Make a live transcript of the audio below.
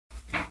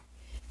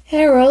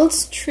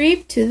Harold's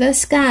Trip to the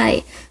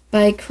Sky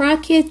by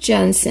Crockett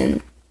Johnson.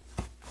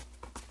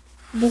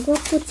 목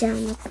아프지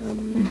않을까,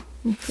 엄마?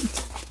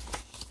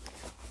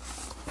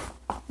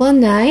 One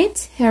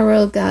night,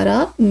 Harold got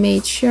up,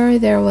 made sure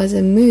there was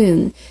a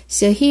moon,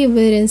 so he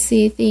wouldn't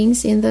see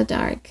things in the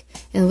dark,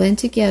 and went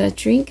to get a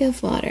drink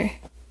of water.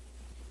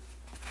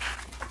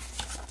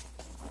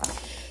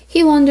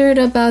 He wondered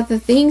about the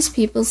things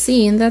people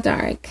see in the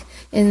dark,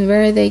 and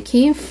where they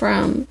came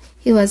from.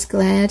 He was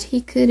glad he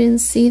couldn't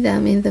see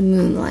them in the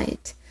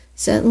moonlight.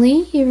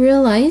 Suddenly, he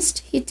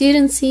realized he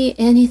didn't see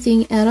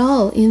anything at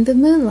all in the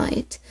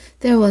moonlight.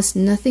 There was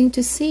nothing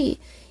to see.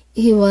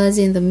 He was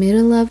in the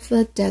middle of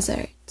a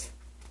desert.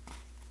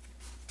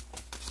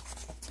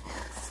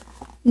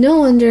 No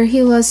wonder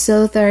he was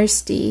so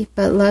thirsty,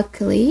 but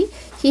luckily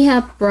he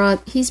had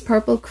brought his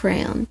purple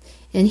crayon,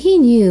 and he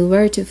knew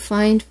where to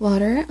find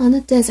water on a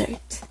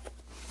desert.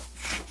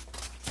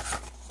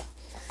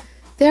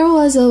 There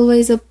was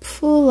always a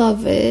pool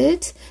of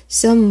it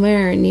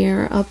somewhere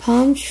near a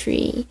palm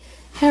tree.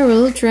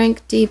 Harold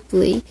drank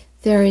deeply.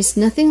 There is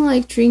nothing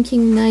like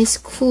drinking nice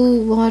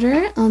cool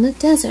water on a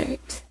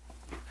desert.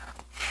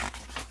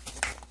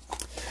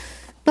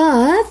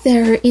 But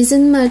there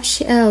isn't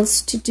much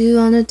else to do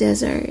on a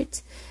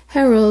desert,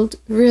 Harold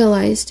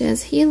realized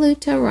as he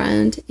looked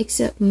around,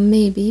 except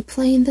maybe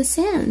play in the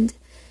sand.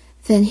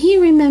 Then he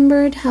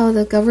remembered how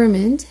the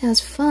government has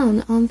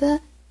fun on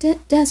the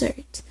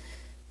desert.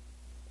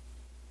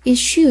 It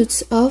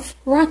shoots off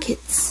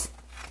rockets.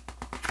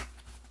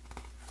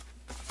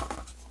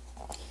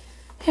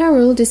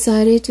 Harold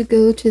decided to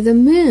go to the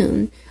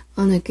moon.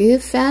 On a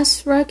good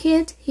fast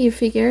rocket, he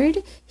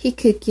figured he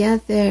could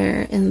get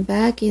there and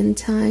back in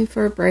time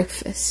for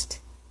breakfast.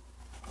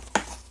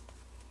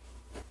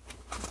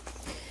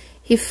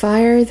 He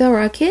fired the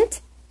rocket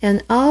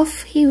and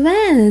off he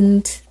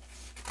went.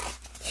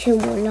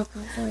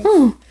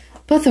 Oh,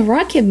 but the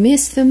rocket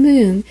missed the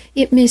moon.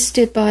 It missed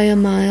it by a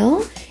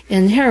mile,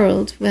 and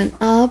Harold went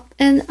up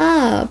and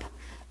up.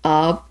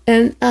 Up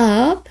and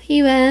up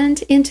he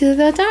went into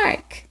the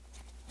dark.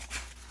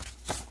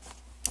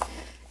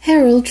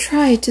 Harold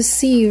tried to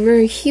see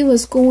where he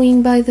was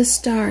going by the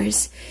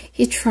stars.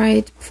 He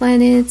tried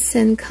planets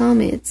and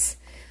comets.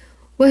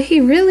 What he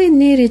really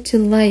needed to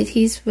light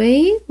his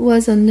way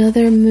was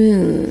another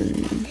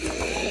moon.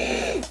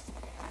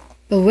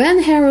 But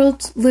when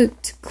Harold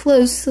looked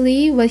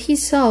closely, what he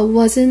saw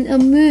wasn't a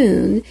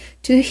moon.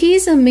 To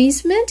his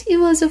amazement, it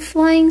was a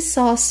flying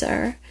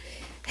saucer.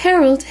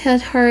 Harold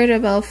had heard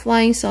about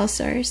flying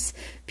saucers.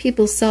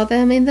 People saw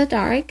them in the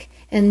dark,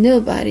 and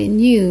nobody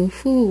knew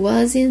who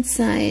was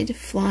inside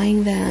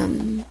flying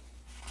them.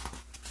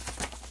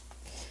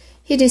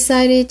 He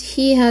decided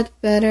he had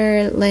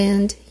better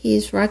land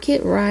his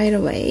rocket right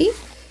away.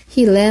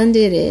 He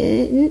landed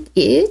in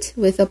it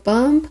with a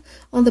bump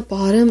on the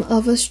bottom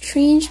of a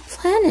strange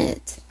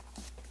planet.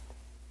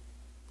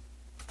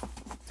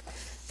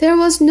 There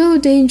was no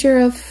danger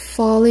of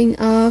falling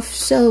off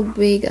so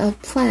big a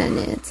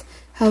planet.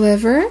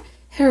 However,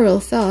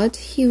 Harold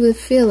thought he would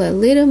feel a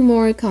little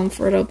more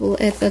comfortable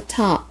at the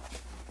top.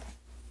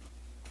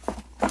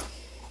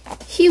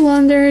 He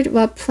wondered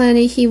what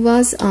planet he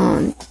was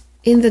on.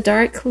 In the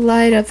dark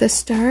light of the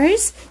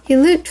stars, he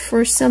looked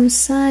for some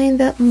sign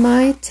that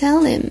might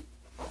tell him.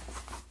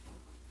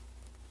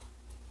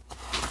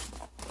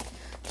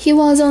 He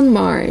was on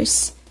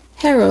Mars.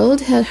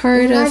 Harold had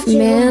heard of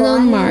man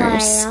on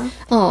Mars.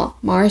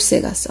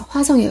 Mars에 갔어.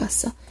 화성에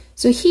갔어.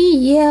 So he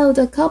yelled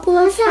a couple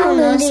of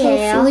hellos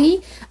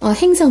softly.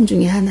 행성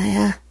중에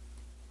하나야.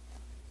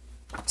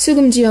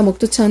 수금지와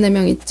목도차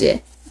 4명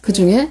있지? 그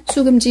중에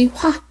수금지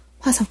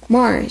화성,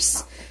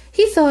 Mars.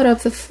 He thought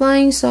of the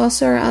flying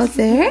saucer out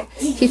there.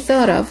 He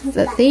thought of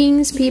the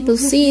things people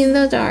see in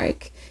the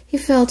dark. He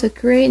felt a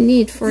great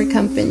need for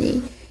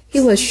company. He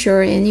was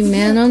sure any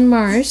man on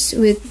Mars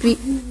would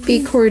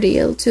be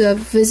cordial to a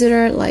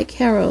visitor like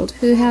Harold,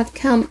 who had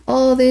come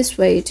all this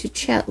way to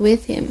chat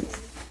with him.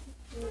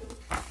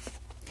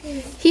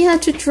 He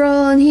had to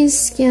draw on his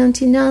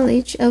scanty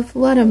knowledge of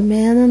what a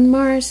man on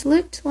Mars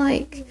looked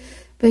like,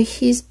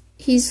 but his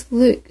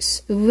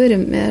looks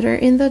wouldn't matter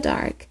in the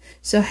dark.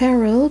 So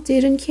Harold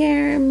didn't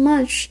care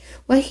much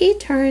what he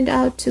turned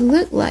out to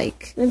look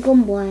like.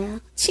 이건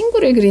뭐야?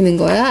 친구를 그리는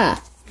거야.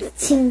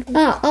 친구.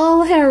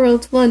 All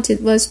Harold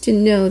wanted was to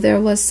know there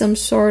was some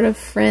sort of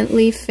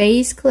friendly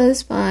face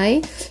close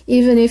by,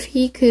 even if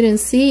he couldn't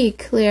see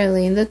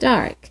clearly in the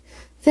dark.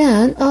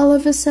 Then, all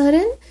of a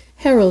sudden,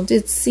 Harold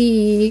did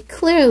see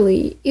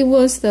clearly. It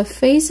was the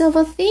face of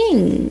a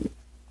thing.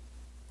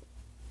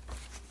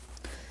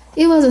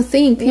 It was a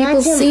thing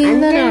people see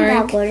in the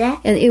dark,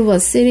 and it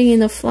was sitting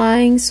in a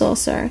flying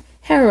saucer.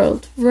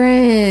 Harold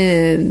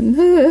ran.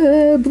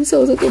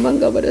 무서워서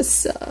도망가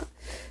버렸어.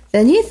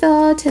 Then he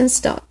thought and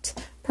stopped.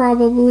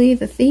 Probably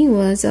the thing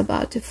was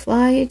about to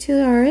fly to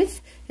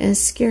Earth and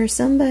scare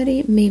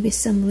somebody, maybe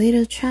some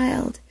little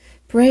child.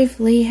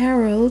 Bravely,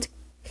 Harold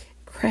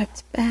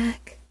crept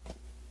back.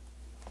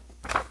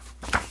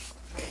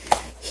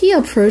 He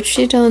approached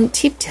it on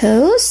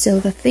tiptoe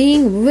so the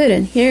thing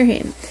wouldn't hear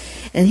him.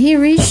 And he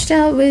reached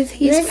out with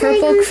his 왜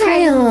purple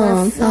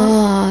crayon.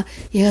 왔어?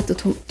 얘가 또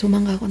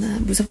도망가거나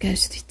무섭게 할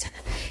수도 있잖아.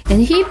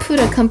 And he put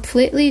a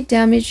completely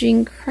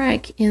damaging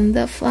crack in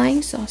the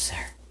flying saucer.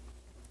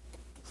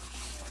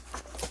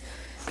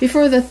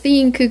 Before the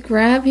thing could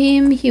grab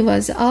him, he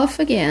was off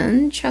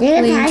again,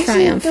 chuckling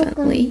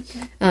triumphantly.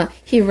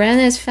 He ran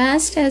as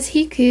fast as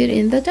he could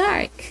in the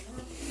dark.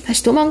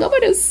 다시 도망가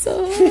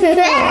버렸어.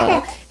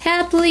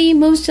 Happily,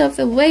 most of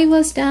the way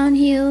was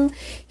downhill.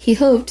 He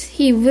hoped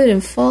he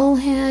wouldn't fall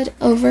head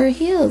over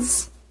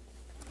heels.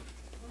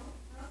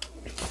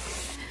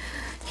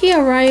 He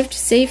arrived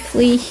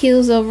safely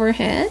heels over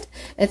head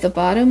at the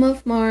bottom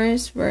of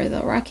Mars where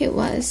the rocket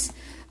was.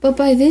 But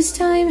by this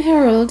time,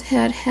 Harold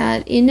had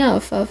had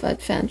enough of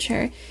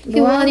adventure. He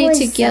wanted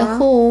to get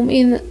home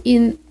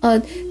in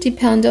a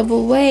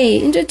dependable way.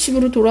 이제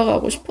집으로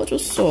돌아가고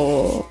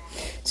싶어졌어.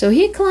 So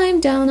he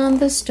climbed down on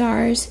the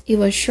stars. It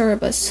was short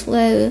but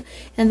slow,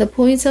 and the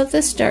points of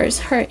the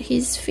stars hurt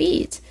his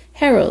feet.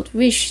 Harold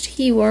wished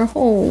he were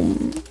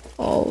home.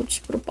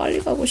 집으로 빨리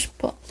가고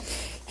싶어.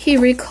 He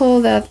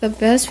recalled that the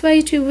best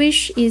way to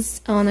wish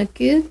is on a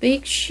good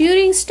big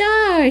shooting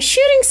star.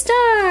 Shooting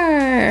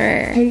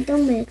star!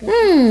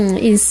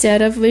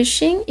 Instead of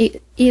wishing,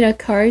 it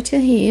occurred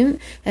to him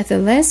at the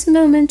last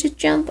moment to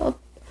jump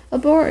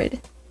aboard.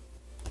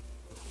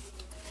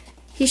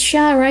 He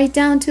shot right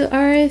down to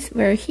Earth,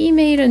 where he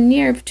made a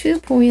near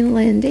 2-point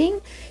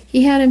landing.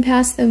 He hadn't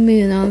passed the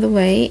moon on the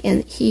way,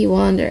 and he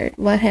wondered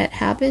what had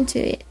happened to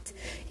it.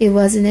 It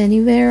wasn't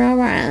anywhere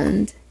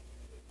around.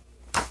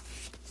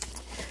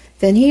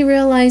 Then he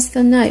realized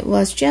the night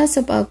was just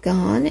about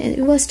gone, and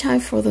it was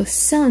time for the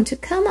sun to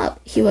come up.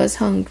 He was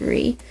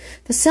hungry.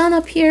 The sun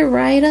appeared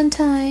right on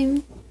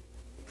time.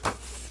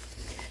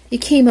 It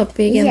came up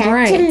big and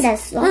bright.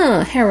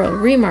 Harold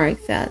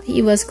remarked that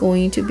it was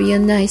going to be a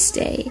nice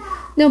day.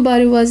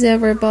 Nobody was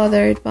ever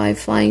bothered by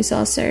flying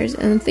saucers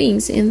and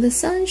things in the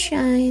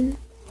sunshine.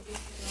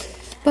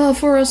 But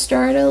for a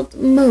startled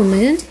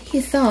moment,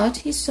 he thought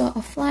he saw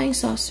a flying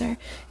saucer.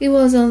 It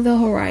was on the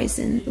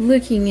horizon,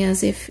 looking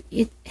as if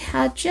it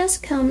had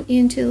just come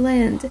into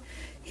land.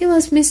 He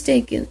was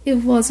mistaken.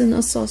 It wasn't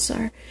a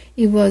saucer.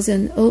 It was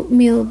an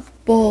oatmeal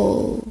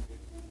bowl.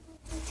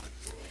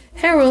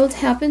 Harold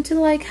happened to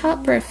like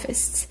hot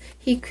breakfasts.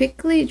 He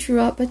quickly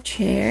drew up a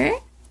chair,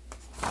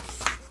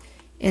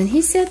 and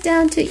he sat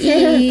down to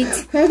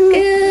eat.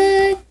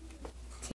 Good.